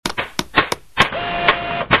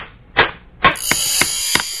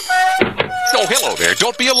Hello there.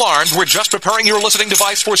 Don't be alarmed. We're just preparing your listening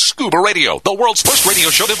device for Scuba Radio, the world's first radio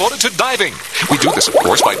show devoted to diving. We do this, of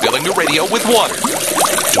course, by filling the radio with water.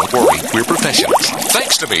 Don't worry, we're professionals.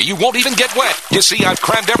 Thanks to me, you won't even get wet. You see, I've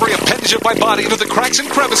crammed every appendage of my body into the cracks and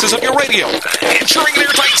crevices of your radio, ensuring an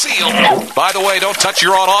airtight seal. By the way, don't touch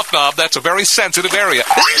your on-off knob. That's a very sensitive area.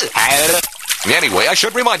 Anyway, I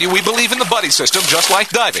should remind you, we believe in the buddy system just like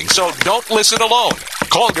diving, so don't listen alone.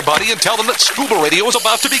 Call your buddy and tell them that Scuba Radio is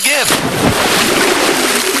about to begin.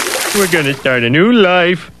 We're going to start a new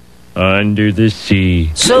life under the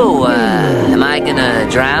sea. So, am I gonna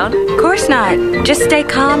drown? Of course not. Just stay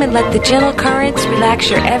calm and let the gentle currents relax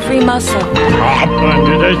your every muscle.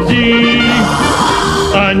 Under the sea.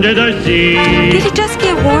 Under the sea. Did it just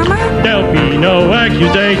get warmer? There'll be no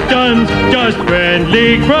accusations, just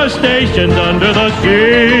friendly crustaceans under the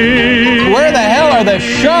sea. Where the hell are the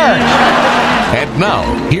sharks? And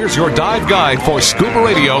now, here's your dive guide for Scuba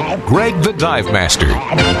Radio, Greg the Dive Master.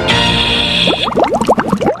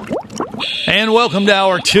 And welcome to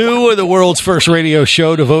Hour 2 of the world's first radio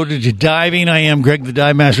show devoted to diving. I am Greg the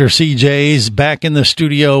Dive Master. CJ's back in the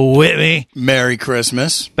studio with me. Merry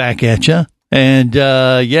Christmas. Back at you. And,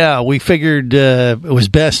 we figured it was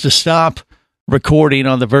best to stop recording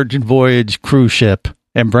on the Virgin Voyage cruise ship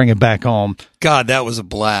and bring it back home. God, that was a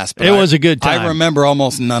blast. It was a good time. I remember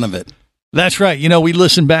almost none of it. That's right. You know, we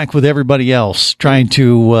listened back with everybody else trying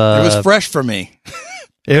to... it was fresh for me.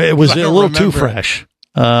 it was a little too fresh.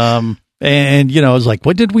 And, you know, I was like,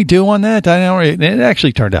 what did we do on that? I know it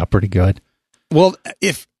actually turned out pretty good. Well,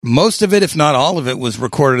 if most of it, if not all of it, was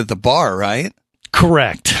recorded at the bar, right?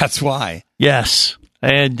 Correct. That's why. Yes.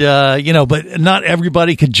 And, but not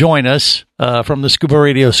everybody could join us from the Scuba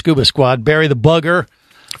Radio Scuba Squad. Barry the Bugger.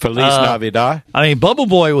 Feliz Navidad. I mean, Bubble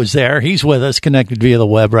Boy was there. He's with us, connected via the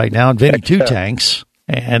web right now. And Vinny Two Tanks.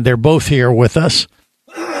 And they're both here with us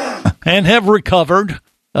and have recovered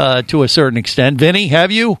to a certain extent. Vinny,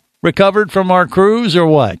 have you recovered from our cruise or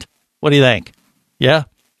what? What do you think? Yeah?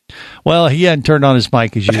 Well, he hadn't turned on his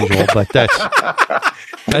mic as usual, but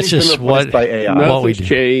that's just what we do.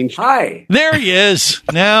 Changed. Hi. There he is.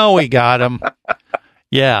 Now we got him.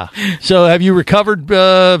 Yeah. So have you recovered,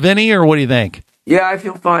 Vinny, or what do you think? Yeah, I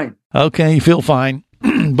feel fine. Okay, you feel fine.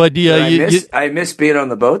 But I miss being on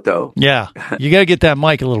the boat, though. Yeah, you got to get that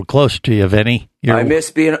mic a little closer to you, Vinny. I miss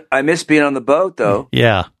being on the boat, though.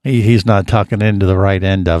 Yeah, he's not tucking into the right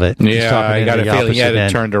end of it. Yeah, I got a feeling he had it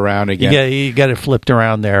turned around again. You got it flipped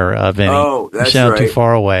around there, Vinny. Oh, that's you sound right. too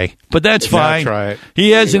far away, but that's fine. That's right. He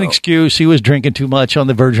has an excuse. He was drinking too much on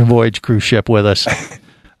the Virgin Voyage cruise ship with us.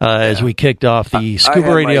 As we kicked off the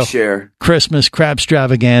Scuba Radio Christmas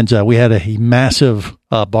Crapstravaganza, we had a massive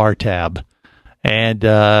bar tab. And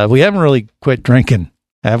we haven't really quit drinking,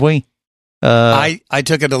 have we? I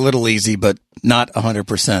took it a little easy, but not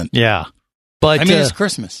 100%. Yeah. But I mean, it's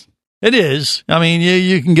Christmas. It is. I mean,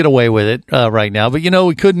 you can get away with it right now. But,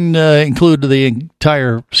 we couldn't include the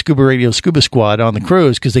entire Scuba Radio Scuba Squad on the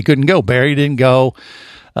cruise because they couldn't go. Barry didn't go.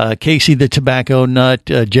 Casey the Tobacco Nut,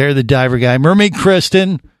 Jerry the Diver Guy, Mermaid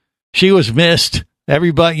Kristen, she was missed.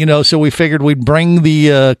 Everybody, so we figured we'd bring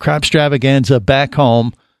the Crapstravaganza back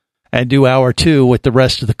home and do Hour 2 with the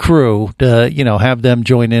rest of the crew to, have them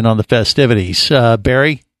join in on the festivities.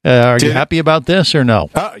 Barry, are you happy about this or no?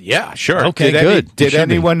 Yeah, sure. Okay, good. Did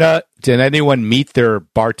anyone meet their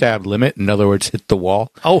bar tab limit? In other words, hit the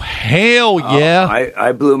wall? Oh, hell yeah.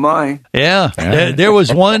 I blew mine. Yeah. There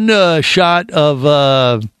was one shot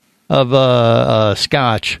of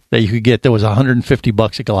scotch that you could get that was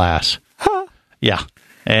 $150 a glass. Huh. Yeah.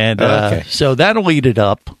 And so that'll eat it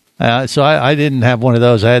up. So I didn't have one of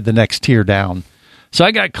those. I had the next tier down. So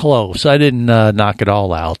I got close. I didn't knock it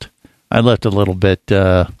all out. I left a little bit.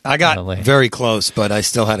 I got very close, but I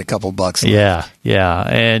still had a couple bucks left. Yeah.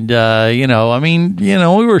 And,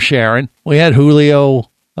 we were sharing. We had Julio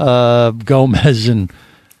Gomez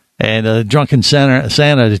and Drunken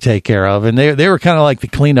Santa to take care of. And they were kind of like the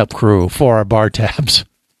cleanup crew for our bar tabs.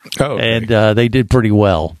 Oh, okay. And they did pretty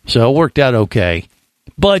well. So it worked out okay.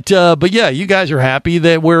 But yeah, you guys are happy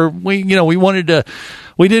that we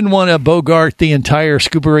didn't want to bogart the entire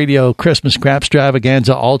Scuba Radio Christmas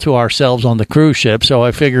Crapstravaganza all to ourselves on the cruise ship. So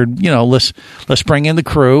I figured, let's bring in the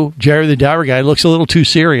crew. Jerry the Diver Guy looks a little too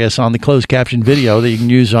serious on the closed caption video that you can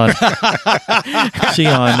use on see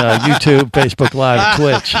on YouTube, Facebook Live,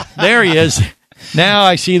 Twitch. There he is. Now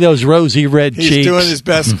I see those rosy red cheeks. He's doing his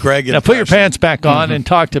best, Greg. Now put your pants back on and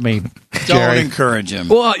talk to me, Jerry. Don't encourage him.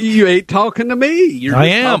 Well, you ain't talking to me. You're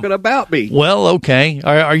just talking about me. Well, okay.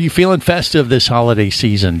 Are you feeling festive this holiday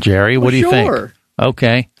season, Jerry? What do you think?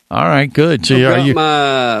 Okay. All right, good. So I've got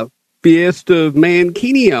my Fiesta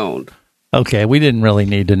Mankini on. Okay, we didn't really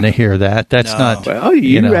need to hear that. That's not. Well,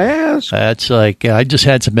 you asked. That's like I just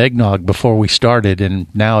had some eggnog before we started, and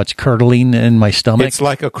now it's curdling in my stomach. It's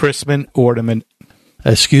like a Christmas ornament.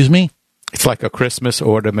 Excuse me? It's like a Christmas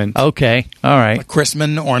ornament. Okay, all right. A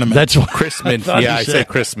Christmas ornament. That's what Christmas. I I said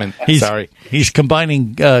Christmas. Sorry. He's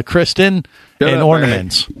combining Kristen and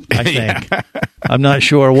ornaments, I think. I'm not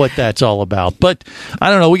sure what that's all about. But I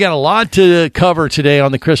don't know. We got a lot to cover today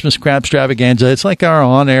on the Christmas Crapstravaganza. It's like our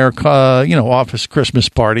on-air, office Christmas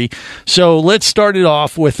party. So let's start it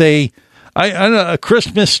off with a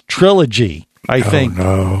Christmas trilogy, I think. Oh,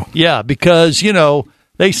 no. Yeah, because,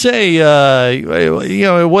 they say,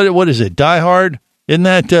 what is it? Die Hard? Isn't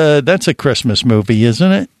that's a Christmas movie,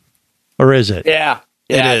 isn't it? Or is it? Yeah,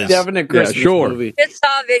 it is. Definitely a Christmas movie. I just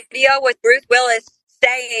saw a video with Bruce Willis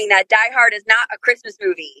saying that Die Hard is not a Christmas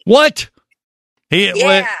movie. What?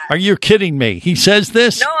 Yeah. Are you kidding me? He says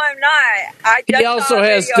this? No, I'm not. He also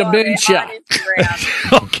has dementia. On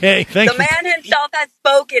Instagram. Okay, thank you. The man himself has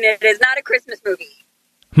spoken. It is not a Christmas movie.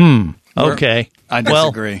 Okay. I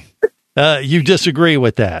disagree. You disagree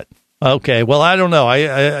with that? Okay. Well, I don't know.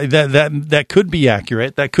 That could be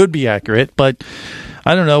accurate. That could be accurate, but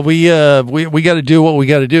I don't know. We got to do what we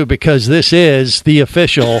got to do because this is the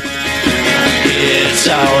official. It's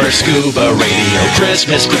our Scuba Radio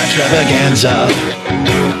Christmas Crapstravaganza.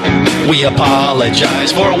 We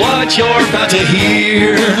apologize for what you're about to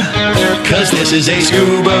hear, cause this is a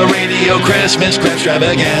Scuba Radio Christmas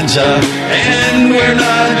Crapstravaganza. And we're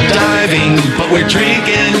not diving, but we're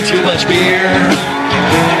drinking too much beer.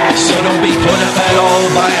 So don't be put up at all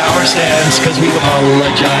by our stance, cause we've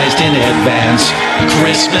apologized in advance.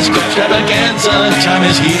 Christmas Crapstravaganza time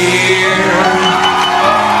is here.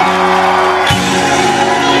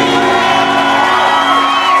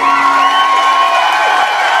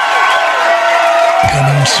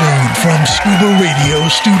 Coming soon from Scuba Radio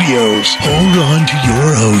Studios. Hold on to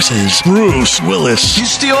your hoses. Bruce Willis. You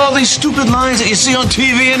steal all these stupid lines that you see on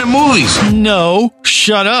TV and the movies. No,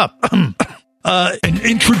 shut up. And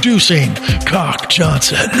introducing Cock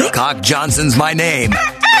Johnson. Cock Johnson's my name.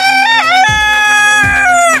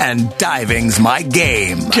 And diving's my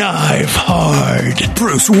game. Dive hard.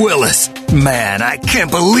 Bruce Willis. Man, I can't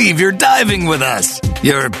believe you're diving with us.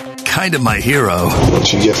 You're kind of my hero.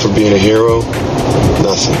 What you get for being a hero?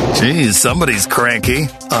 Nothing. Jeez, somebody's cranky.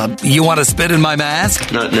 You want to spit in my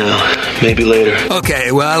mask? Not now. Maybe later.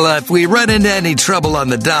 Okay, well, if we run into any trouble on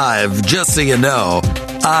the dive, just so you know,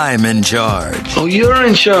 I'm in charge. Oh, you're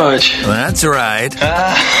in charge. That's right.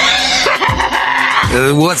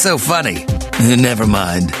 What's so funny? Never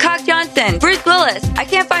mind. Cock Johnson, Bruce Willis. I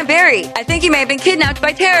can't find Barry. I think he may have been kidnapped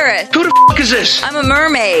by terrorists. Who the f*** is this? I'm a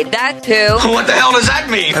mermaid. That's who. What the hell does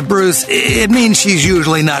that mean? Bruce, it means she's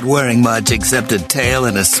usually not wearing much except a tail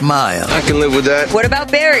and a smile. I can live with that. What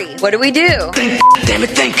about Barry? What do we do? Think, damn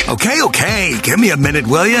it, think. Okay. Give me a minute,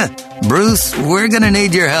 will you? Bruce, we're going to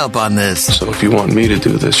need your help on this. So if you want me to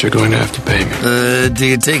do this, you're going to have to pay me. Do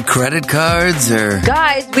you take credit cards or...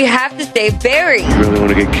 Guys, we have to save Barry. You really want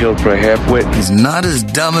to get killed for a half-wit? He's not as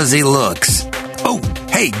dumb as he looks. Oh,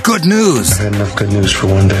 hey, good news. I had enough good news for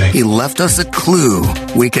one day. He left us a clue.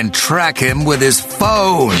 We can track him with his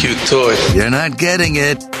phone. Cute toy. You're not getting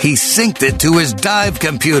it. He synced it to his dive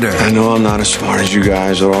computer. I know I'm not as smart as you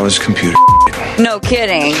guys or all this computer. No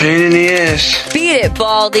kidding. Pain in the ass. Beat it,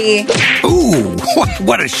 Baldy. Ooh,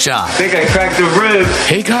 what a shot. I think I cracked the rib.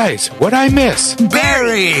 Hey, guys, what'd I miss?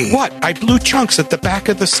 Barry! What? I blew chunks at the back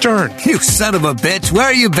of the stern. You son of a bitch,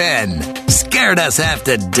 where you been? Scared us half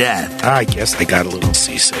to death. I guess I got a little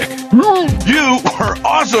seasick. You were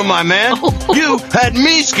awesome, my man. You had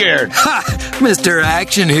me scared. Ha! Mr.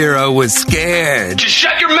 Action Hero was scared. Just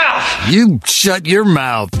shut your mouth. You shut your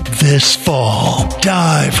mouth. This fall,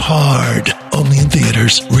 Dive Hard. Only in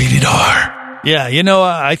theaters, rated R. Yeah,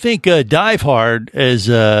 I think Dive Hard is,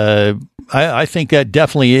 I think that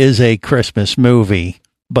definitely is a Christmas movie.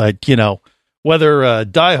 But, whether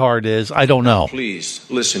Die Hard is, I don't know. Please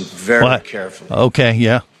listen very carefully. Okay,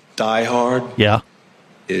 yeah. Die Hard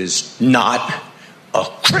is not a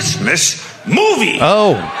Christmas movie.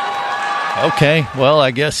 Oh, okay. Well,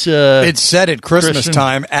 I guess it's set at Christmas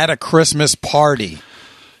time at a Christmas party.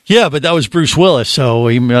 Yeah, but that was Bruce Willis, so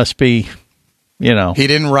he must be, He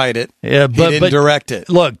didn't write it. Yeah, he didn't direct it.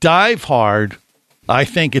 Look, Dive Hard, I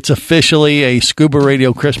think it's officially a Scuba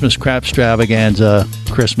Radio Christmas Crapstravaganza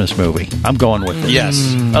Christmas movie. I'm going with it.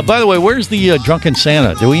 Yes. By the way, where's the Drunken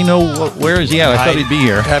Santa? Do we know where is he at? I thought he'd be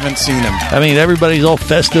here. Haven't seen him. I mean, everybody's all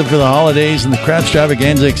festive for the holidays and the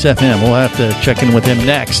Crapstravaganza except him. We'll have to check in with him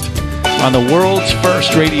next on the world's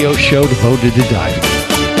first radio show devoted to diving.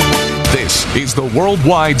 This is the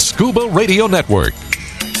Worldwide Scuba Radio Network.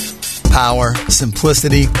 Power,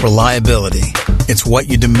 simplicity, reliability. It's what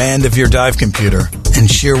you demand of your dive computer, and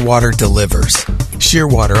Shearwater delivers.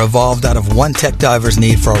 Shearwater evolved out of one tech diver's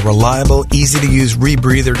need for a reliable, easy-to-use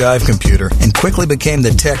rebreather dive computer and quickly became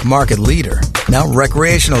the tech market leader. Now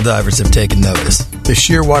recreational divers have taken notice. The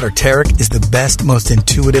Shearwater Taric is the best, most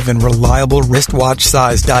intuitive, and reliable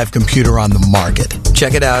wristwatch-sized dive computer on the market.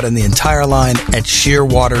 Check it out in the entire line at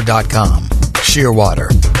shearwater.com.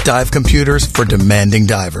 Shearwater. Dive computers for demanding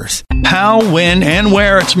divers. How, when, and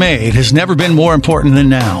where it's made has never been more important than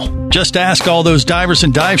now. Just ask all those divers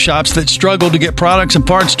and dive shops that struggled to get products and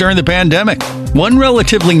parts during the pandemic. One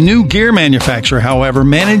relatively new gear manufacturer, however,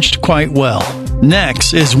 managed quite well.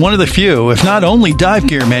 Nex is one of the few, if not only, dive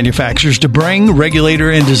gear manufacturers to bring regulator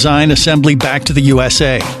and design assembly back to the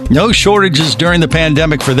USA. No shortages during the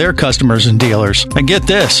pandemic for their customers and dealers. And get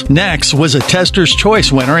this, Nex was a Tester's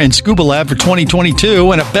Choice winner in Scuba Lab for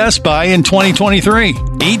 2022 and a Best Buy in 2023.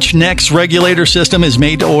 Each Nex regulator system is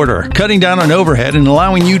made to order, cutting down on overhead and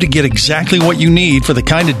allowing you to get exactly what you need for the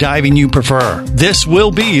kind of diving you prefer. This will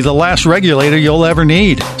be the last regulator you'll ever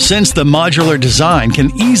need, since the modular design can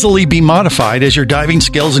easily be modified as your diving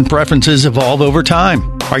skills and preferences evolve over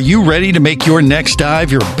time. Are you ready to make your next dive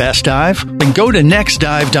your best dive? Then go to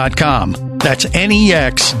nextdive.com. That's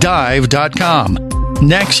NEXDive.com.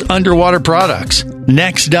 Nex Underwater Products.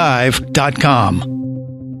 nextdive.com.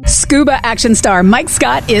 Scuba action star Mike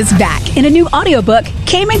Scott is back in a new audiobook,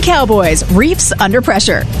 Cayman Cowboys, Reefs Under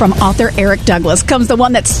Pressure. From author Eric Douglas comes the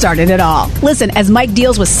one that started it all. Listen as Mike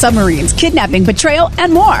deals with submarines, kidnapping, betrayal,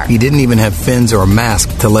 and more. He didn't even have fins or a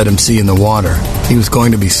mask to let him see in the water. He was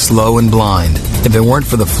going to be slow and blind. If it weren't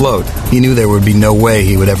for the float, he knew there would be no way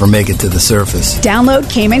he would ever make it to the surface. Download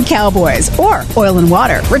Cayman Cowboys or Oil and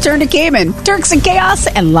Water, Return to Cayman, Turks and Chaos,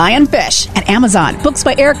 and Lionfish at Amazon,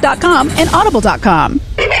 booksbyeric.com, and audible.com.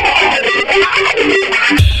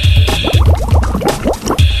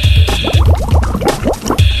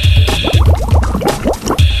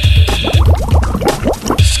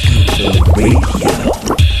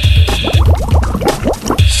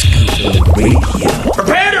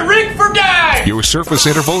 Prepare to rig for dive! Your surface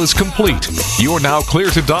interval is complete. You are now clear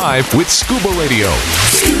to dive with Scuba Radio.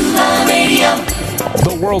 Scuba Radio.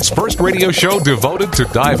 The world's first radio show devoted to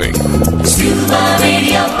diving. Scuba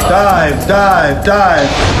Radio. Dive, dive, dive.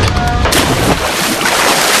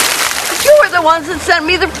 You were the ones that sent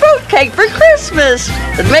me the fruitcake for Christmas.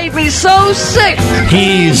 It made me so sick.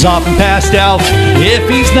 He's often passed out if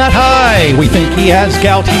he's not high. We think he has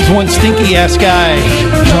gout. He's one stinky ass guy.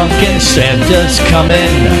 Drunken Santa's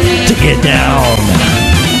coming to get down.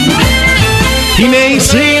 He may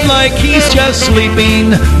seem like he's just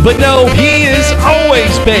sleeping, but no, he is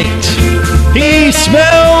always baked. He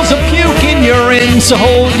smells of puke and urine, so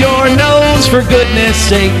hold your nose for goodness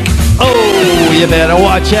sake. Oh, you better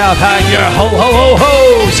watch out, hide your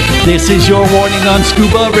ho-ho-ho-hos. This is your warning on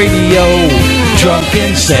Scuba Radio.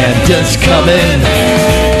 Drunken Santa's coming.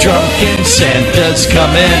 Drunken Santa's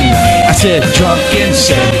coming. I said drunken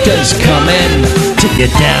Santa's coming to get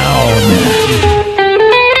down.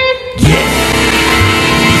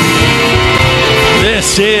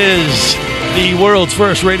 This is the world's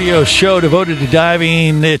first radio show devoted to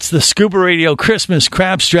diving. It's the Scuba Radio Christmas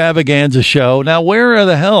Crapstravaganza show. Now, where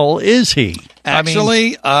the hell is he?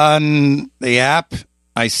 Actually, on the app,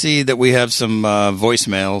 I see that we have some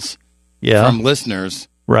voicemails from listeners.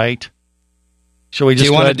 Right. Shall we just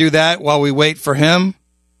do you want to do that while we wait for him?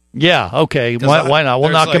 Yeah, okay. Why not? We'll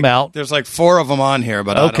knock him out. There's like 4 of them on here,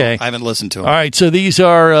 but I haven't listened to them. All right, so these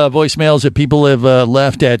are voicemails that people have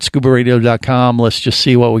left at ScubaRadio.com. Let's just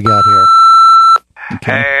see what we got here.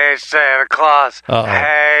 Okay. Hey, Santa Claus. Uh-oh.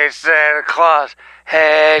 Hey, Santa Claus.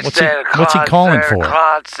 Hey, Santa Claus. What's he calling for?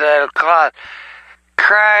 Santa Claus.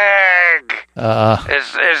 Craig.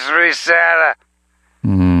 It's me, Santa.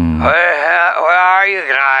 Where are you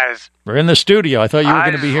guys? We're in the studio. I thought you were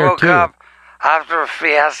going to be here, too. I woke up after a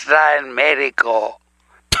fiesta in Mexico.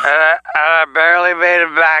 And I barely made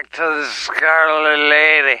it back to the Scarlet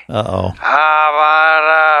Lady. Uh-oh.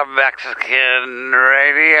 How about Mexican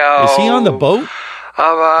radio? Is he on the boat?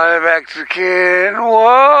 How about Mexican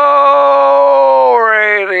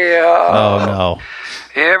radio? Oh, no.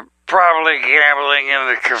 You're probably gambling in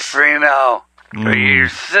the casino. Your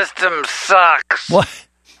system sucks. What?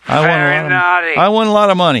 Very naughty. I won a lot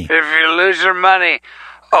of money. If you lose your money,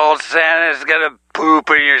 old Santa's gonna poop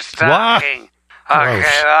in your stocking. What?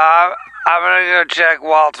 Okay, I'm gonna go check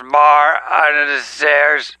Walt's bar under the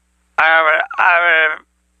stairs. I'm gonna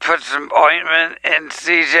put some ointment in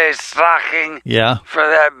CJ's stocking. Yeah. For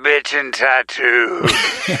that bitchin' tattoo.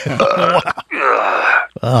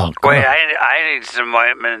 Oh, wait, I need some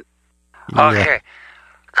ointment. Okay.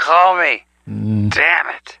 Call me. Damn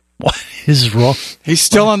it. What is wrong? He's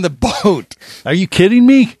still on the boat. Are you kidding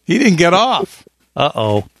me? He didn't get off.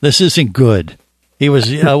 Uh-oh. This isn't good. He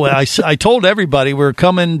was. I told everybody we're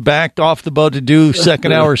coming back off the boat to do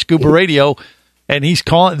second hour Scuba Radio, and he's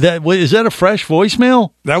calling. Is that a fresh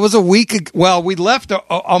voicemail? That was a week ago. Well, we left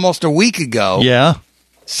almost a week ago. Yeah.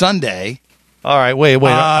 Sunday. All right, wait.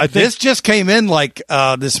 I think this just came in like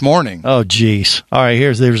this morning. Oh, geez. All right,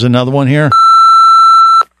 there's another one here.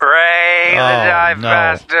 Ray, the dive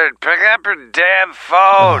bastard, pick up your damn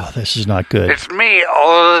phone. Oh, this is not good. It's me,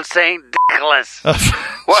 old St. Nicholas.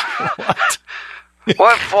 What?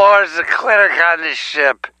 What floor is the clinic on this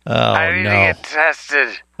ship? I need to get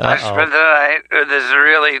tested. I spent the night with this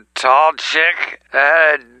really tall chick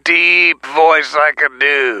that had a deep voice like a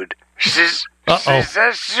dude. She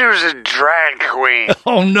said she was a drag queen.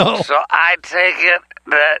 Oh, no. So I take it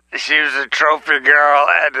that she was a trophy girl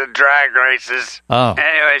at the drag races. Oh.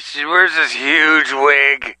 Anyway, she wears this huge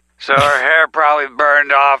wig, so her hair probably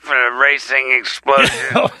burned off in a racing explosion.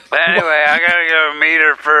 Anyway, I gotta go meet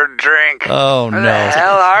her for a drink. Oh, no. Where the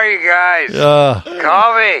hell are you guys?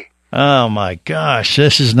 Call me. Oh, my gosh.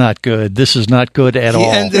 This is not good. This is not good at all. He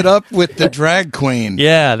ended up with the drag queen.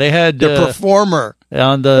 Yeah, they had... the performer.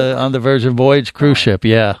 On the Virgin Voyage cruise ship,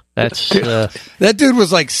 yeah. That's that dude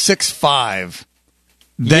was like 6'5",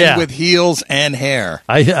 then with heels and hair.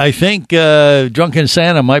 I think Drunken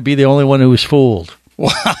Santa might be the only one who was fooled.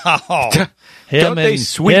 Wow. him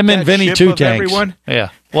and Vinny Two Tanks. Everyone?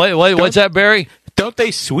 Yeah. What's that, Barry? Don't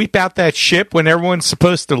they sweep out that ship when everyone's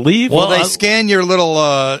supposed to leave? Well, they scan your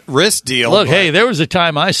little wrist deal. Look, hey, there was a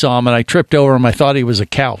time I saw him and I tripped over him. I thought he was a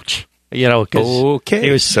couch. You know, because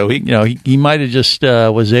he was he might have just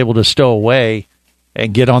was able to stow away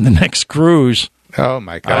and get on the next cruise. Oh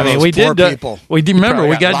my God! I mean, we did. We remember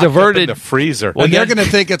we got diverted. In the freezer. Well, they're going to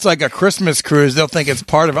think it's like a Christmas cruise. They'll think it's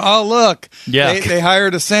part of it. Oh, look! Yeah, they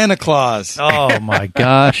hired a Santa Claus. Oh my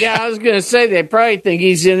gosh! Yeah, I was going to say they probably think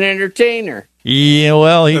he's an entertainer. Yeah,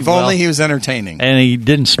 well, if only he was entertaining, and he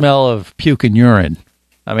didn't smell of puke and urine.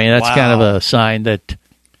 I mean, that's kind of a sign that.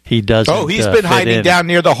 He doesn't. Oh, he's been hiding down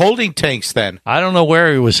near the holding tanks then. I don't know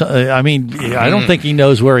where he was. I don't think he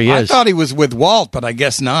knows where he is. I thought he was with Walt, but I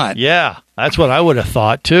guess not. Yeah, that's what I would have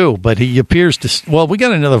thought, too. But he appears to... Well, we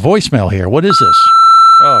got another voicemail here. What is this?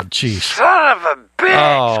 Oh, jeez. Son of a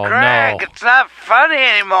bitch, Greg. No. It's not funny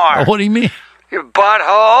anymore. What do you mean? Your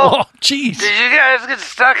butthole. Oh, jeez. Did you guys get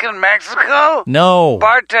stuck in Mexico? No.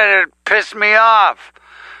 Bartender pissed me off.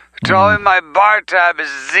 Told me my bar tab is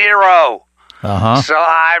 0. Uh-huh. So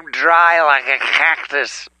I'm dry like a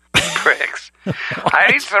cactus. Pricks.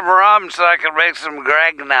 I need some rum so I can make some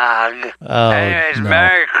Gregnog. Anyways,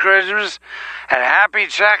 Merry Christmas and Happy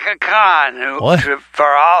Chaka Khan for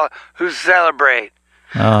all who celebrate.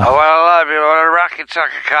 I want to love you. I want to rock you,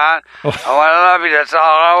 Chaka Khan. I want to love you. That's all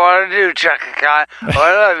I want to do, Chaka Khan. I want to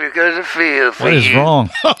love you because I feel for you. What is wrong?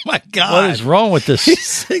 Oh, my God. What is wrong with this? He's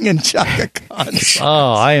singing Chaka Khan songs.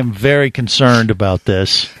 Oh, I am very concerned about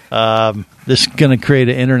this. This is going to create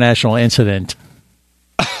an international incident.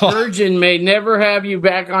 Virgin may never have you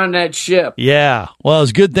back on that ship. Yeah. Well,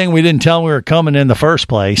 it's a good thing we didn't tell them we were coming in the first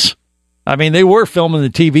place. I mean, they were filming the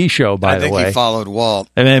TV show, by the way. I think he followed Walt.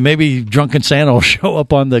 And then maybe Drunken Santa will show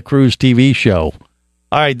up on the cruise TV show.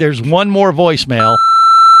 All right, there's one more voicemail.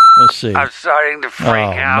 Let's see. I'm starting to freak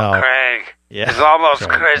out, Craig. Yeah. It's almost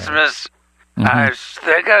Christmas. Mm-hmm. I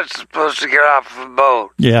think I'm supposed to get off the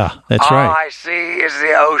boat. Yeah, that's All right. I see is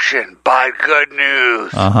the ocean. But good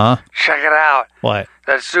news. Uh-huh. Check it out. What?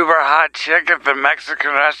 That super hot chick at the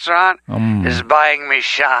Mexican restaurant is buying me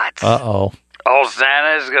shots. Uh-oh. Old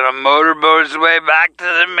Santa is going to motorboat his way back to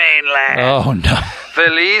the mainland. Oh, no.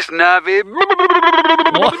 Feliz Navi.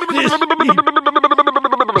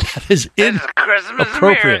 That is It's a Christmas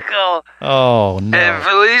miracle. Oh, no. And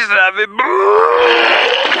Feliz Navi.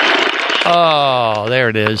 Oh, there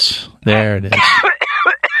it is. There it is.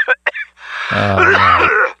 Oh,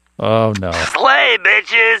 no. Oh, no. Slay,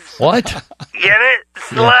 bitches. What? Get it?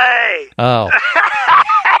 Slay. Oh.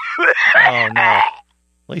 Oh, no.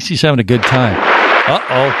 At least he's having a good time.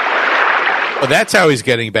 Uh-oh. Well, that's how he's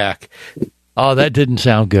getting back. Oh, that didn't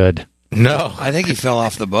sound good. No. I think he fell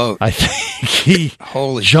off the boat. I think he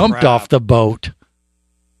jumped off the boat.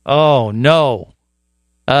 Oh, no.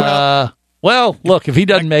 Well, look, if he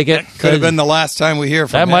doesn't make it... Could have been the last time we hear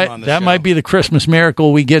from him on the show. That might be the Christmas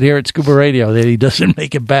miracle we get here at Scuba Radio, that he doesn't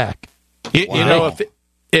make it back. You know,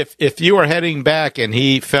 if you were heading back and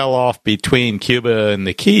he fell off between Cuba and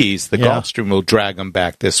the Keys, the Gulfstream will drag him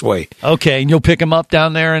back this way. Okay, and you'll pick him up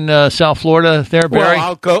down there in South Florida there, Barry?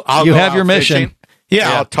 Well, I'll You go have your mission. Fishing.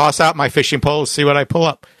 Yeah, I'll toss out my fishing pole, see what I pull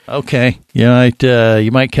up. Okay. You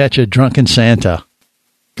might catch a drunken Santa.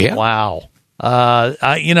 Yeah. Wow.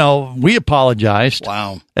 We apologized.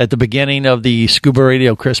 Wow. At the beginning of the Scuba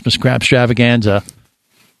Radio Christmas Crapstravaganza.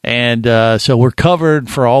 And so we're covered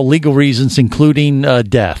for all legal reasons, including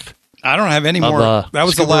death. I don't have any more. That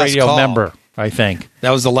was Scuba the last Radio call. member, I think. That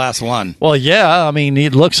was the last one. Well, yeah. I mean,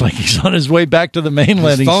 it looks like he's on his way back to the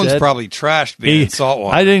mainland. His phone's probably trashed being in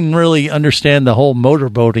saltwater. I didn't really understand the whole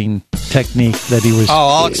motorboating technique that he was. Oh,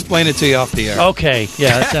 I'll explain it to you off the air. Okay.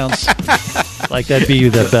 Yeah, that sounds like that'd be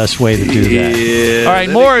the best way to do that. Yeah, all right,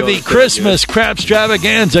 more of the Christmas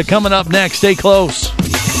Crapstravaganza coming up next. Stay close.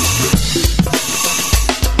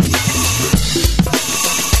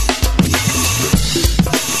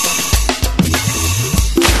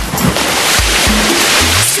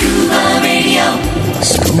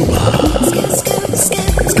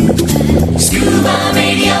 Scuba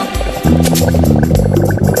Radio.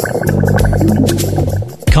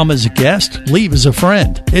 Come as a guest, leave as a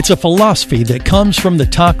friend. It's a philosophy that comes from the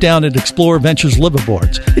top down at Explorer Ventures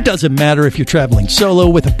liveaboards. It doesn't matter if you're traveling solo,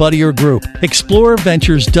 with a buddy, or group. Explorer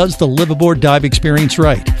Ventures does the liveaboard dive experience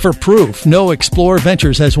right. For proof, know Explorer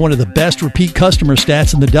Ventures has one of the best repeat customer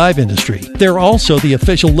stats in the dive industry. They're also the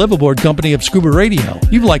official liveaboard company of Scuba Radio.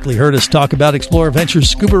 You've likely heard us talk about Explorer Ventures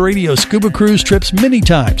Scuba Radio Scuba Cruise trips many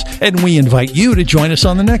times, and we invite you to join us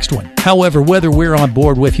on the next one. However, whether we're on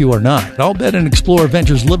board with you or not, I'll bet an Explorer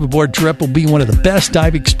Ventures liveaboard trip will be one of the best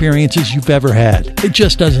dive experiences you've ever had. It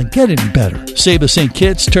just doesn't get any better. Saba St.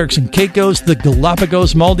 Kitts, Turks and Caicos, the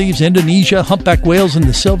Galapagos, Maldives, Indonesia, humpback whales, and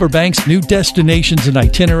the Silver Banks, new destinations and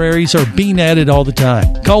itineraries are being added all the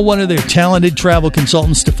time. Call one of their talented travel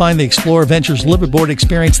consultants to find the Explorer Ventures liveaboard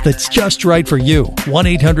experience that's just right for you.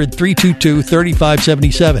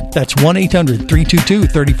 1-800-322-3577. That's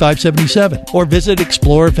 1-800-322-3577. Or visit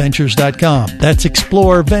explorerventures.com. That's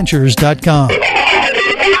explorerventures.com.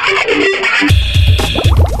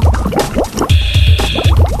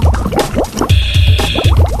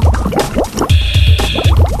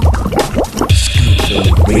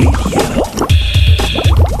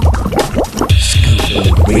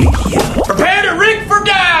 Prepare to rig for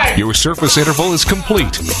dive! Your surface interval is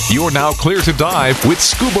complete. You're now clear to dive with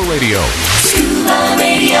Scuba Radio. Scuba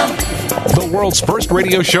Radio. The world's first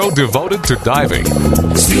radio show devoted to diving.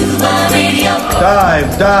 Scuba Radio.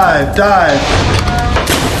 Dive, dive, dive.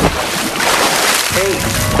 Hey,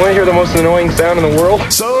 want to hear the most annoying sound in the world?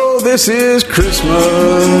 So this is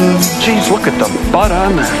Christmas. Jeez, look at the butt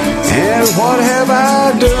on that. And what have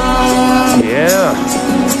I done? Yeah,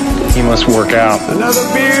 he must work out. Another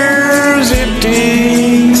beer's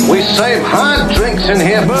empty. We save hard drinks in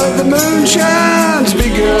here, but the moonshine's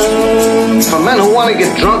begun. For men who want to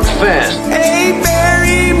get drunk fast. Hey,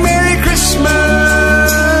 Merry Christmas.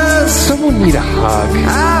 Someone need a hug.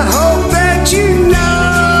 I hope that you know.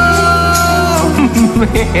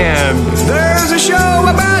 Man. There's a show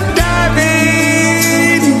about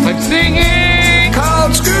diving. I'm singing.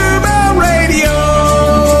 Called Scuba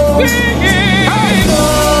Radio. Singing.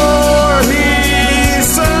 Pour me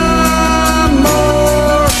some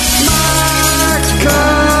more. My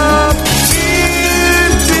cup's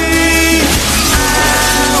empty. I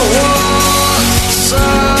want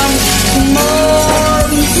some more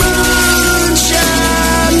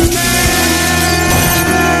moonshine now.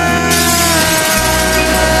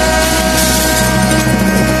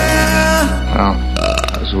 Wow,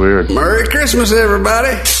 that was weird. Merry Christmas,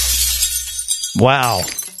 everybody. Wow.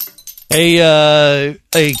 A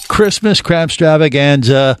Christmas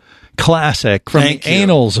Crapstravaganza classic from the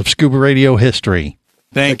annals of Scuba Radio history.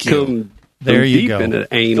 Thank you. There you go.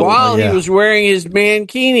 While he was wearing his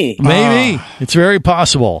mankini. Maybe. It's very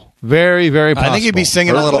possible. Very, very possible. I think he'd be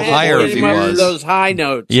singing a little higher if he was. Those high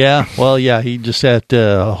notes. Yeah. Well, yeah. He just had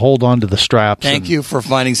to hold on to the straps. Thank you for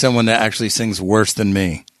finding someone that actually sings worse than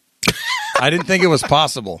me. I didn't think it was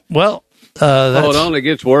possible. Well, it only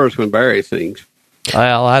gets worse when Barry sings.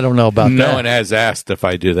 Well, I don't know about that. No one has asked if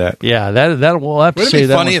I do that. Yeah, that we'll have to say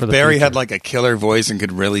that. Would it be funny if Barry had like a killer voice and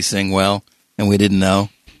could really sing well, and we didn't know?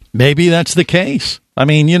 Maybe that's the case. I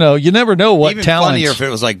mean, you never know what Even talents. funnier if it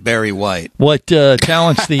was like Barry White. What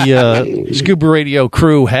talents the Scuba Radio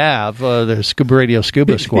crew have, the Scuba Radio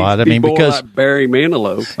Scuba Squad. I mean, because like Barry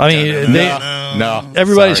Manilow. I mean, no.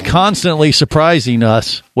 Everybody's constantly surprising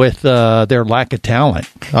us with their lack of talent.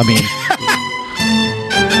 I mean.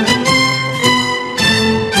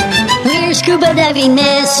 We're scuba diving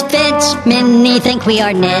misfits. Many think we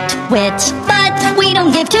are nitwits, but we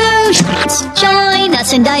don't give two shits. Join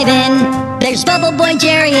us in diving. There's Bubble Boy,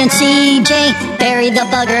 Jerry, and CJ. Barry the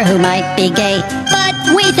bugger who might be gay, but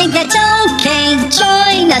we think that's okay.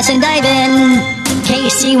 Join us in diving.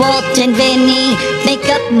 Casey, Walt, and Vinny make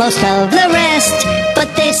up most of the rest.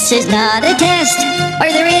 But this is not a test. Are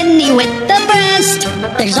there any with the breast?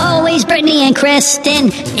 There's always Brittany and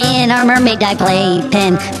Kristen in our mermaid dye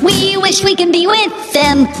playpen. We wish we can be with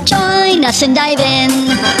them. Join us and dive in.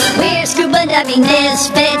 We're scuba diving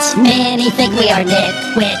misfits. Many think we are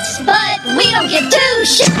nitwits, but we don't give two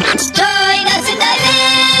shits. Join us and dive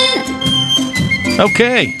in.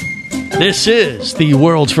 Okay. This is the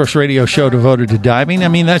world's first radio show devoted to diving. I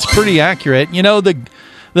mean, that's pretty accurate. You know, the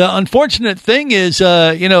unfortunate thing is,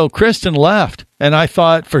 Kristen left, and I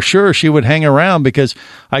thought for sure she would hang around because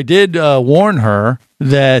I did warn her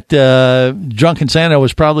that Drunken Santa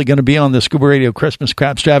was probably going to be on the Scuba Radio Christmas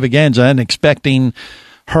Crapstravaganza, and expecting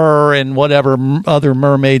her and whatever other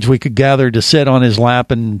mermaids we could gather to sit on his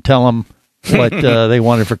lap and tell him what they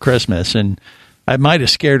wanted for Christmas. And I might have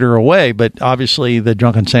scared her away, but obviously the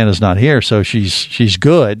Drunken Santa's not here, so she's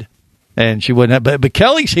good, and she wouldn't have. But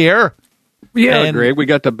Kelly's here. Yeah, Greg, we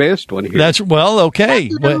got the best one here. That's okay.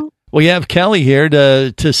 We have Kelly here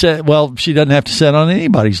to sit. Well, she doesn't have to sit on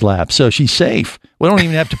anybody's lap, so she's safe. We don't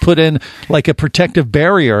even have to put in like a protective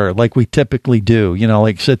barrier like we typically do.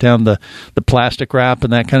 Like sit down the plastic wrap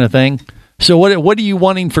and that kind of thing. So what are you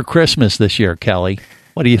wanting for Christmas this year, Kelly?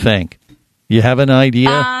 What do you think? You have an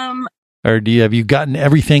idea? Or have you gotten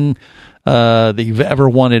everything that you've ever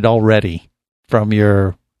wanted already from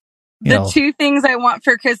your? The two things I want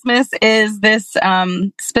for Christmas is this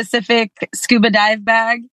specific scuba dive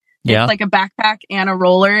bag. Yeah. It's like a backpack and a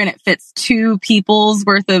roller, and it fits 2 people's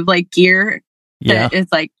worth of like gear. Yeah.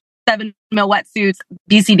 It's like 7 mil wetsuits,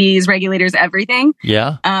 BCDs, regulators, everything.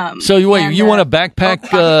 Yeah. So you want a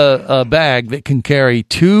backpack bag that can carry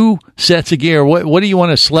 2 sets of gear. What do you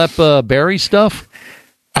want to schlep Barry stuff?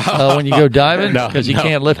 When you go diving, because he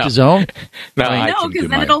can't lift his own? No, because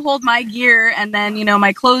then it'll hold my gear and then,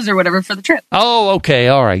 my clothes or whatever for the trip. Oh, okay.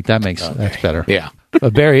 All right. That's better. Yeah.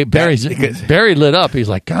 But Barry lit up. He's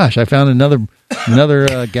like, gosh, I found another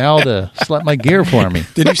gal to schlep my gear for me.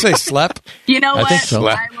 Did you say schlep? You know what? I think so.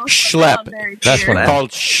 Schlep. That's what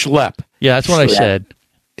called schlep. Yeah, that's what I said.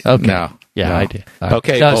 Okay. No. Yeah, No. I did. Right.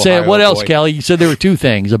 Okay. Now, say what else, boy. Kelly? You said there were 2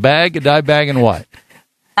 things: a bag, a dive bag, and what?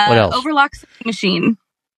 What else? Overlock sewing machine.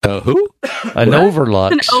 Who? An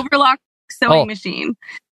overlock. It's an overlock sewing machine.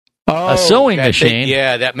 A sewing machine.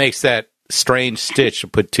 That makes that strange stitch to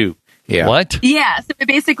put 2. Yeah. What? Yeah, so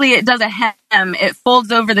basically it does a hem. It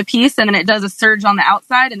folds over the piece, and then it does a serge on the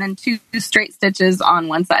outside, and then 2 straight stitches on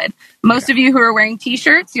one side. Most of you who are wearing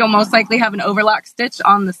T-shirts, you'll most likely have an overlock stitch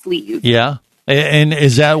on the sleeve. Yeah. And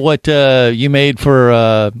is that what you made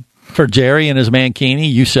for Jerry and his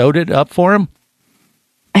mankini? You sewed it up for him?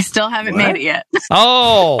 I still haven't made it yet.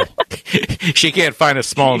 Oh. She can't find a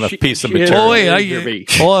small enough piece of material.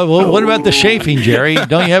 What about the chafing, Jerry?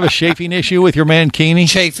 Don't you have a chafing issue with your mankini?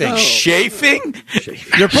 Chafing. Chafing?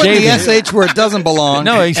 You're putting the SH where it doesn't belong.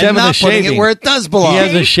 No, he's having not a shaving. putting it where it does belong. He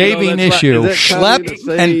has a shaving issue.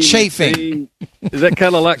 Schlep and chafing. Is that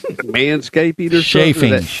kind of like manscaping or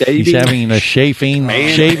something? He's having a shaving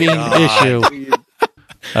issue.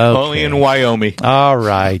 Okay. Only in Wyoming. All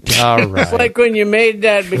right. It's like when you made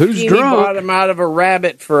that bikini bottom out of a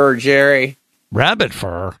rabbit fur, Jerry. Rabbit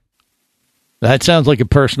fur? That sounds like a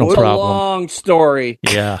personal problem. Long story.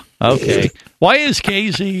 Yeah. Okay. Why is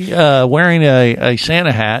Casey wearing a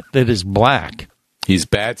Santa hat that is black? He's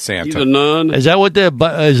Bad Santa. He's a nun. Is that what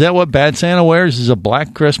Bad Santa wears? Is a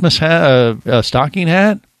black Christmas hat, a stocking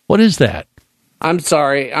hat? What is that? I'm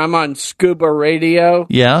sorry. I'm on Scuba Radio.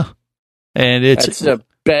 Yeah. And it's a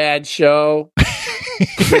bad show.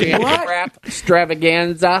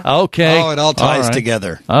 Crapstravaganza. Okay. Oh, it all ties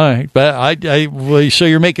together. All right. But so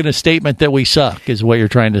you're making a statement that we suck is what you're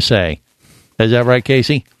trying to say. Is that right,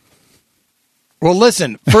 Casey? Well,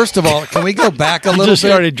 listen, first of all, can we go back a little bit? He just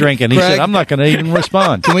started drinking. He said, I'm not going to even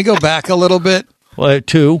respond. Can we go back a little bit? Well,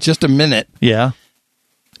 2. Just a minute. Yeah.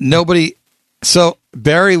 So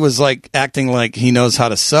Barry was like acting like he knows how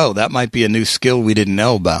to sew. That might be a new skill we didn't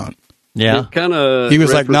know about. Yeah. He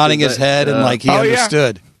was like nodding his head and like he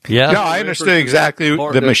understood. Yeah. No, I understood exactly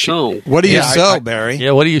the machine. What do you sew, Barry?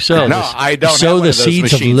 Yeah, what do you sew? No, I don't sew have the one of those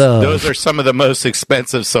seeds machines. of love. Those are some of the most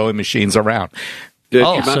expensive sewing machines around. You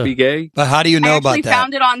might be gay. But how do you know about that? I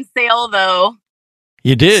found it on sale, though.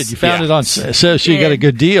 You did? You found it on sale, so you got a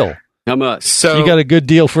good deal. How much? So you got a good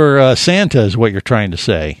deal for Santa is what you're trying to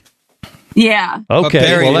say. Yeah. Okay.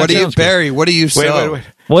 Barry, what do you sew?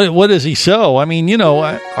 Wait. What does he sew? I mean,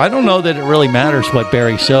 I don't know that it really matters what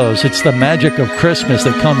Barry sews. It's the magic of Christmas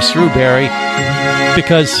that comes through Barry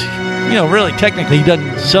because, really technically he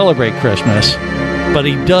doesn't celebrate Christmas, but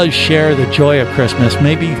he does share the joy of Christmas,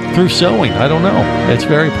 maybe through sewing. I don't know. It's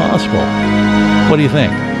very possible. What do you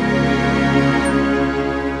think?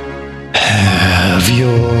 Have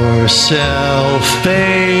yourself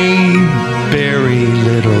a very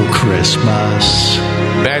little Christmas.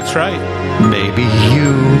 That's right. Maybe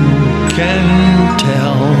you can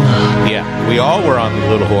tell. Yeah, we all were on the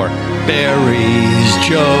Little Whore. Barry's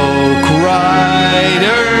joke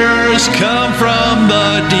writers come from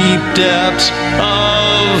the deep depths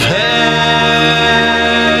of hell.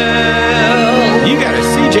 You got a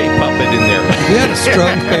CJ puppet in there. You had a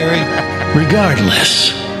stroke, Barry.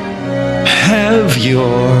 Regardless, have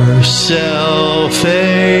yourself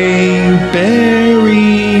a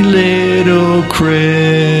very little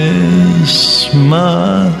Christmas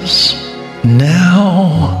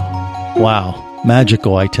now. Wow.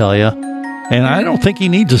 Magical, I tell you. And I don't think he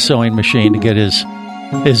needs a sewing machine to get his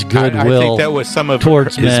goodwill I think that was some of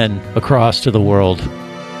towards men across to the world.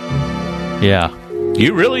 Yeah.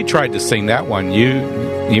 You really tried to sing that one.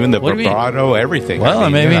 Even the vibrato, everything. Well,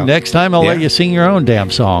 maybe next time I'll let you sing your own damn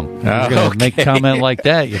song. You're going to make a comment like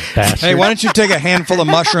that, you bastard. Hey, why don't you take a handful of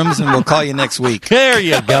mushrooms and we'll call you next week? There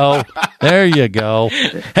you go. There you go.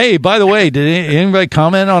 Hey, by the way, did anybody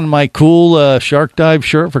comment on my cool Shark Dive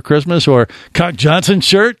shirt for Christmas or Cock Johnson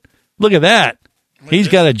shirt? Look at that. He's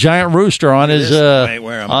got a giant rooster on his torso.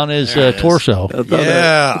 I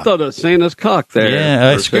thought it was Santa's cock there.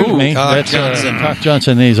 Yeah, excuse me. That's Johnson. Cock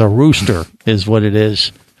Johnson. He's a rooster, is what it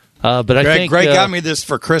is. But I think Greg got me this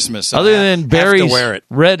for Christmas. So other than Barry's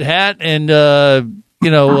red hat and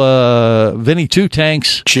Vinny Two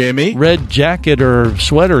Tank's Jimmy red jacket or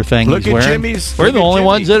sweater thing Look he's at wearing, Jimmy's. we're Look the at only Jimmy.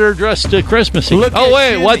 ones that are dressed Christmassy. Look oh at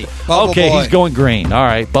wait, Jimmy. what? Bubble Okay, Boy. he's going green. All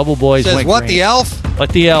right, Bubble Boy's Says went what, green. the elf? What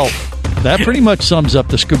the elf? That pretty much sums up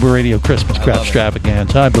the Scuba Radio Christmas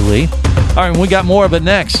Crapstravaganza, I believe. All right, we got more of it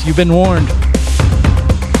next. You've been warned.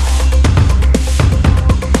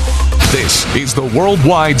 This is the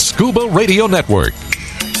Worldwide Scuba Radio Network.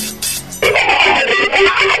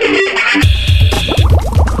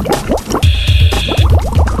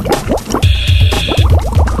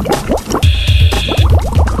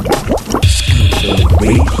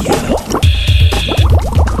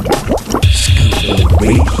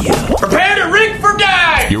 Prepare to rig for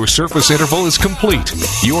dive! Your surface interval is complete.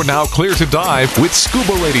 You're now clear to dive with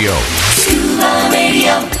Scuba Radio. Scuba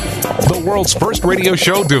Radio. The world's first radio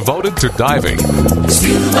show devoted to diving.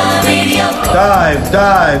 Scuba Radio. Dive,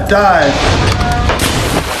 dive, dive.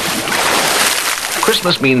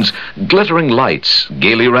 Christmas means glittering lights,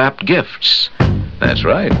 gaily wrapped gifts. That's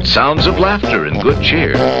right, sounds of laughter and good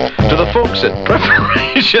cheer. To the folks at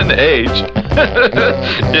preparation age,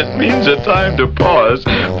 it means a time to pause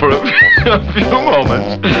for a few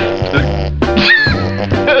moments.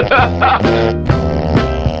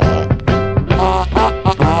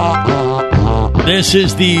 This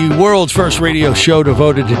is the world's first radio show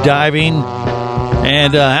devoted to diving,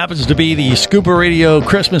 and happens to be the Scuba Radio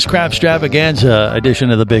Christmas Crapstravaganza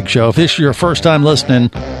edition of the big show. If this is your first time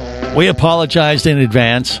listening, we apologized in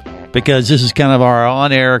advance because this is kind of our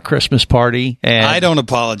on-air Christmas party. And I don't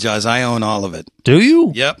apologize. I own all of it. Do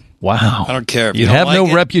you? Yep. Wow. I don't care. If you don't have like no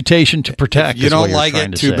it, reputation to protect. If you is what don't you're like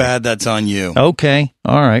trying it, to too say. bad. That's on you. Okay.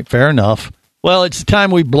 All right. Fair enough. Well, it's the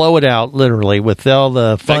time we blow it out, literally, with all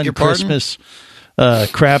the fun Christmas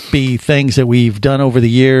crappy things that we've done over the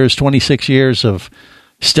years, 26 years of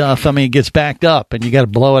stuff. I mean, it gets backed up, and you got to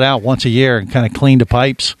blow it out once a year and kind of clean the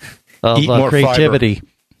pipes of creativity. Fiber.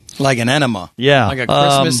 Like an enema. Yeah. Like a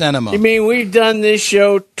Christmas enema. You mean we've done this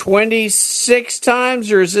show 26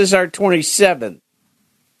 times, or is this our 27th?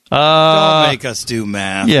 Don't make us do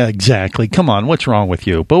math. Yeah, exactly. Come on, what's wrong with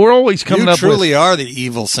you? But we're always coming up with... You truly are the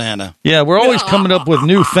evil Santa. Yeah, we're always coming up with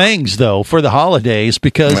new things, though, for the holidays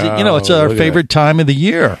because, it's our favorite time of the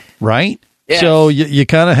year, right? Yes. So you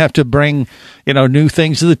kind of have to bring, new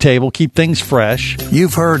things to the table, keep things fresh.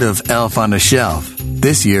 You've heard of Elf on a Shelf.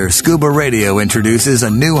 This year, Scuba Radio introduces a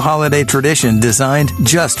new holiday tradition designed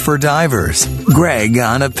just for divers. Greg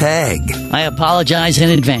on a Peg. I apologize in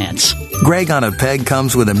advance. Greg on a Peg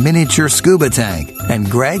comes with a miniature scuba tank, and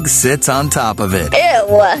Greg sits on top of it.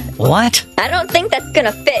 Ew. What? I don't think that's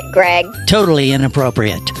gonna fit, Greg. Totally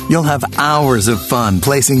inappropriate. You'll have hours of fun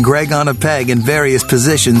placing Greg on a peg in various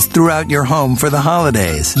positions throughout your home for the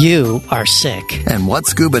holidays. You are sick. And what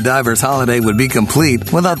scuba diver's holiday would be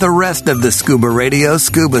complete without the rest of the Scuba Radio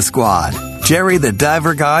Scuba Squad? Jerry the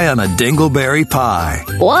diver guy on a dingleberry pie.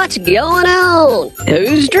 What's going on?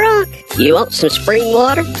 Who's drunk? You want some spring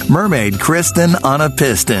water? Mermaid Kristen on a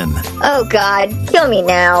piston. Oh, God. Kill me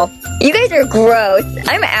now. You guys are gross.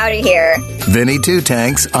 I'm out of here. Vinny Two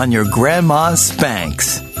Tanks on your grandma's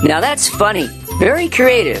Spanx. Now that's funny. Very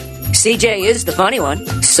creative. CJ is the funny one.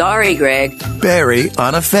 Sorry, Greg. Barry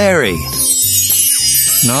on a ferry.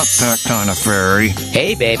 Not that kind of fairy.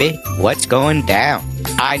 Hey, baby, what's going down?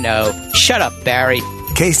 I know. Shut up, Barry.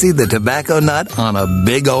 Casey the tobacco nut on a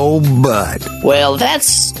big old butt. Well,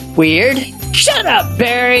 that's weird. Shut up,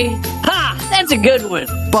 Barry. Ha! That's a good one.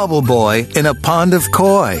 Bubble Boy in a pond of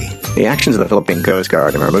koi. The actions of the Philippine Coast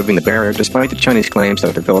Guard in removing the barrier, despite the Chinese claims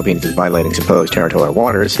that the Philippines is violating supposed territorial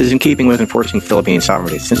waters, is in keeping with enforcing Philippine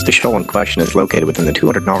sovereignty, since the shoal in question is located within the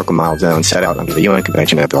 200 nautical mile zone set out under the UN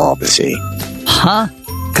Convention of the Law of the Sea. Huh?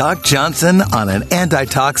 Cock Johnson on an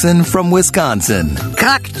antitoxin from Wisconsin.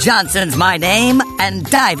 Cock Johnson's my name, and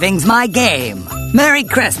diving's my game. Merry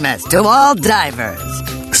Christmas to all divers.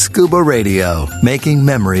 Scuba Radio, making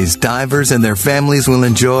memories divers and their families will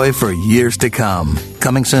enjoy for years to come.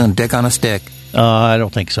 Coming soon, Dick on a Stick. I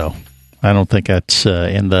don't think so. I don't think that's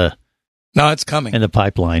in the... No, it's coming. In the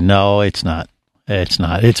pipeline. No, it's not. It's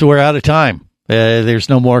not. We're out of time. There's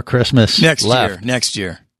no more Christmas left. Next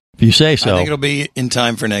year. If you say so. I think it'll be in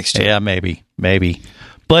time for next year. Yeah, maybe.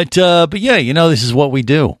 But yeah, this is what we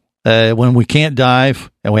do. When we can't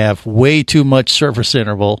dive and we have way too much surface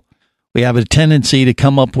interval, we have a tendency to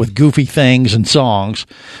come up with goofy things and songs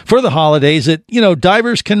for the holidays that,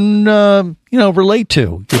 divers can, relate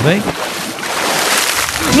to. You think?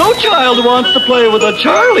 No child wants to play with a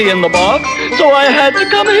Charlie in the box, so I had to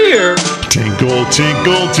come here. Tinkle,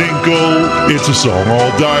 tinkle, tinkle, it's a song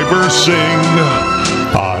all divers sing.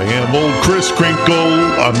 I am old Chris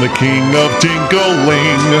Crinkle, I'm the king of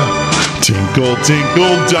tinkling. Tinkle,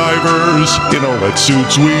 tinkle, divers, in our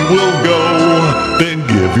wetsuits we will go. Then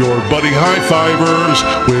give your buddy high-fivers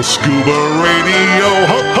with Scuba Radio.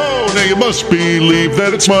 Ho, ho! Now you must believe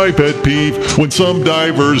that it's my pet peeve when some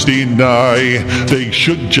divers deny. They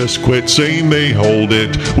should just quit saying they hold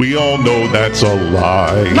it. We all know that's a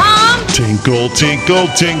lie. Mom! Tinkle, tinkle,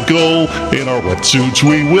 tinkle, in our wetsuits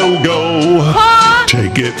we will go. Mom!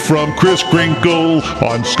 Take it from Chris Crinkle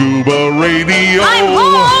on Scuba Radio. I'm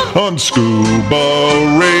home! On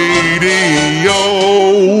Scuba Radio.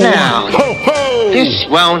 Now, ho, ho! This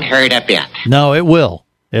won't hurt a bit. No, it will.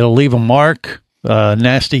 It'll leave a mark.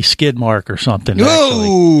 Nasty skid mark or something.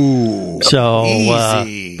 Ooh, so,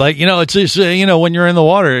 easy. But it's just when you're in the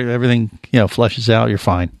water, everything flushes out. You're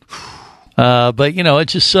fine. But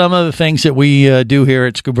it's just some of the things that we do here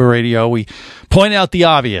at Scuba Radio. We point out the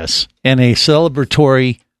obvious in a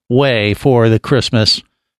celebratory way for the Christmas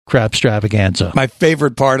Crapstravaganza. My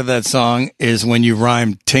favorite part of that song is when you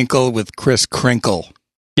rhyme tinkle with Chris Crinkle.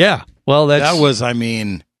 Yeah, well, that was,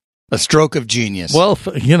 a stroke of genius. Well,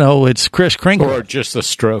 it's Chris Crinkle. Or just a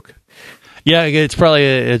stroke. Yeah, it's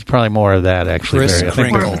probably more of that, actually. Chris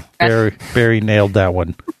Crinkle. Barry nailed that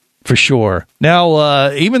one, for sure.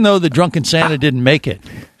 Now, even though the Drunken Santa didn't make it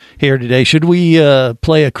here today, should we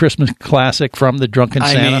play a Christmas classic from the Drunken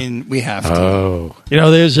Santa? We have to. Oh.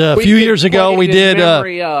 There's a few years ago we did...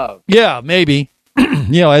 yeah, maybe.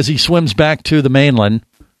 As he swims back to the mainland.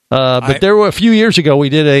 But there were a few years ago he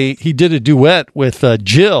did a duet with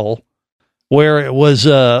Jill, where it was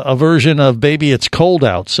a version of "Baby It's Cold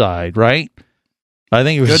Outside," right? I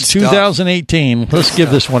think it was 2018. Let's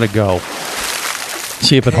give this one a go.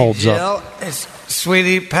 See if it holds up.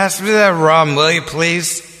 Sweetie, pass me that rum, will you,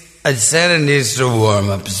 please? Santa needs to warm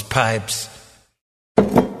up his pipes.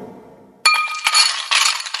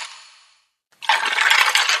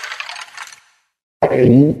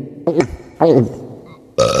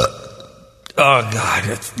 Oh, God,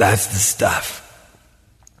 that's the stuff.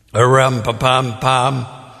 A rum pa pum pum.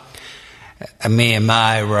 Me and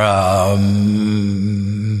my rum.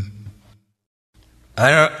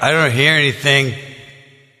 I don't hear anything.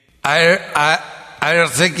 I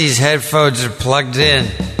don't think these headphones are plugged in.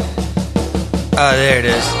 Oh, there it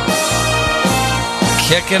is.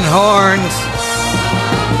 Kicking horns.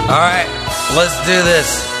 All right, let's do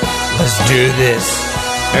this. Let's do this.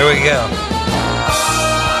 Here we go.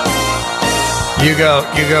 You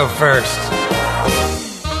go first.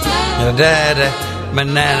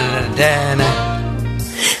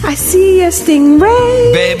 I see a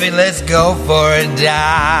stingray. Baby, let's go for a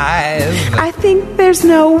dive. I think there's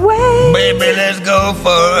no way. Baby, let's go for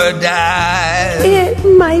a dive. It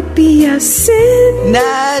might be a sin.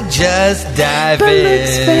 Not just diving. But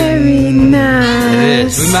looks very nice. It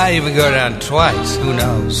is. We might even go down twice. Who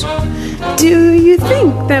knows? Do you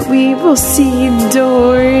think that we will see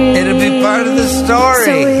Dory? It'll be part of the story.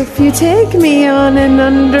 So if you take me on an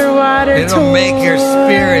underwater tour, it'll make your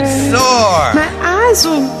spirit soar. My eyes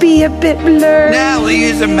will be a bit blurry. Now we'll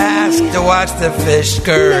use a mask to watch the fish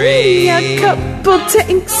scurry. Maybe a couple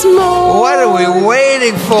tanks more. What are we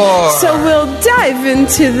waiting for? So we'll dive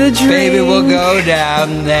into the drink. Baby, we'll go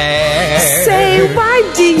down there. Say, why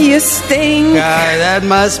do you stink? That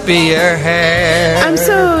must be your hair. I'm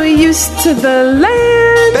so used to the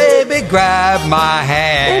land. Baby, grab my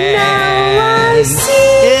hand. And now I see.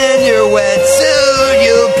 In your wetsuit,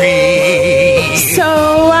 you pee. So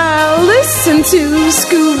I'll listen to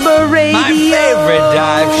Scuba Radio. My favorite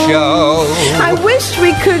dive show. I wish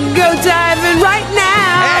we could go diving right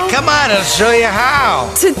now. Hey, come on, I'll show you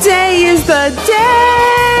how. Today is the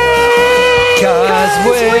day. 'Cause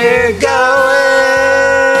we're going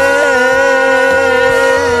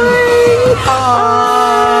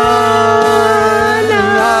on a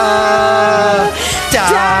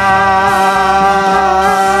dive.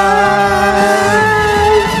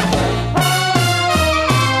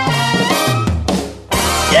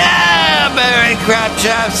 Yeah, Merry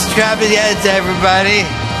Crapstravaganza, everybody.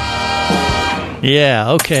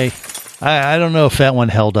 Yeah, okay. I don't know if that one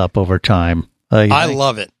held up over time. I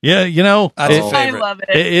love it. Yeah, you know, that's a favorite. I love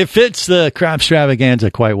it. It fits the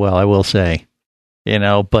Crapstravaganza quite well, I will say. You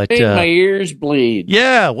know, but Make my ears bleed.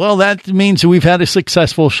 yeah, well, that means we've had a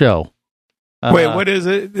successful show. Wait, what is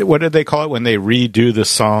it? What did they call it when they redo the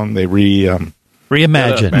song? They reimagine.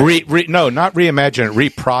 No, not reimagine it.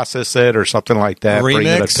 Reprocess it or something like that.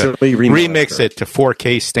 Remix it to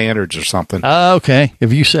 4K standards or something. Okay,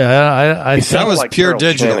 if you say I that was like pure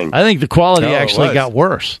digital. Channing. I think the quality actually got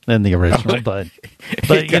worse than the original, but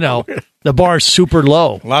you know, the bar's super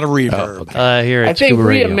low. A lot of reverb. Here at I think Scuba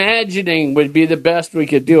Radio. reimagining would be the best we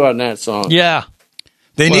could do on that song. Yeah.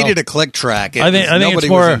 They needed a click track. I think nobody it's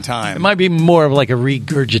more. was in time. It might be more of like a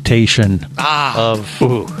regurgitation of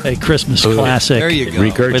a Christmas classic. There you go.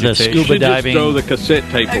 With a scuba diving. Just throw the cassette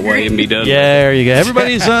tape away and be done. Yeah, there you go.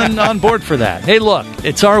 Everybody's on board for that. Hey, look,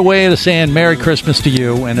 it's our way of saying Merry Christmas to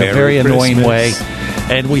you in a very annoying way.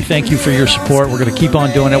 And we thank you for your support. We're going to keep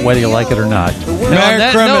on doing it whether you like it or not.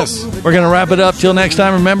 Merry Christmas. We're going to wrap it up. Till next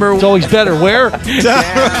time, remember, it's always better. Where?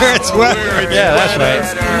 It's weather. Yeah, that's right.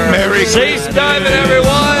 Merry Safe diving,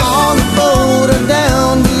 everyone. On the boat or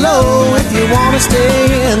down below, if you want to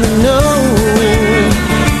stay in the know.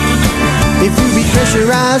 If you be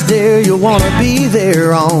pressurized there, you'll want to be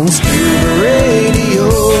there on Scuba Radio.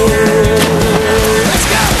 Let's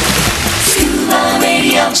go! Scuba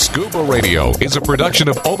Radio. Scuba Radio is a production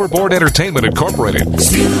of Overboard Entertainment Incorporated.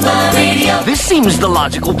 Scuba Radio. This seems the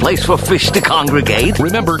logical place for fish to congregate.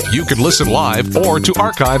 Remember, you can listen live or to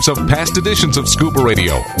archives of past editions of Scuba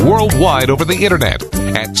Radio worldwide over the internet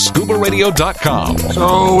at ScubaRadio.com.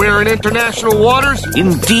 So we're in international waters?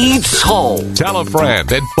 Indeed so. Tell a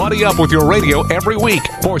friend and buddy up with your radio every week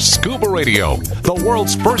for Scuba Radio, the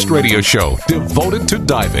world's first radio show devoted to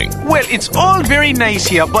diving. Well, it's all very nice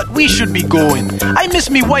here, but we should be going. I miss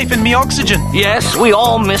me wife and me oxygen. Yes, we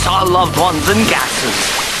all miss our loved ones and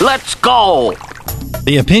gases. Let's go.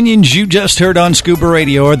 The opinions you just heard on Scuba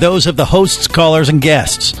Radio are those of the hosts, callers, and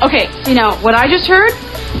guests. Okay, you know, what I just heard?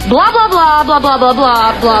 Blah, blah, blah, blah, blah, blah,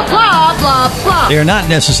 blah, blah, blah, blah, blah. They are not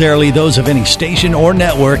necessarily those of any station or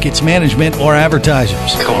network, its management, or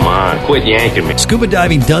advertisers. Come on, quit yanking me. Scuba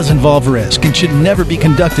diving does involve risk and should never be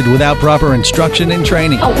conducted without proper instruction and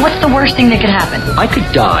training. Oh, what's the worst thing that could happen? I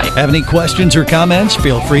could die. Have any questions or comments?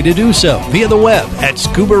 Feel free to do so via the web at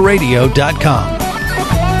ScubaRadio.com.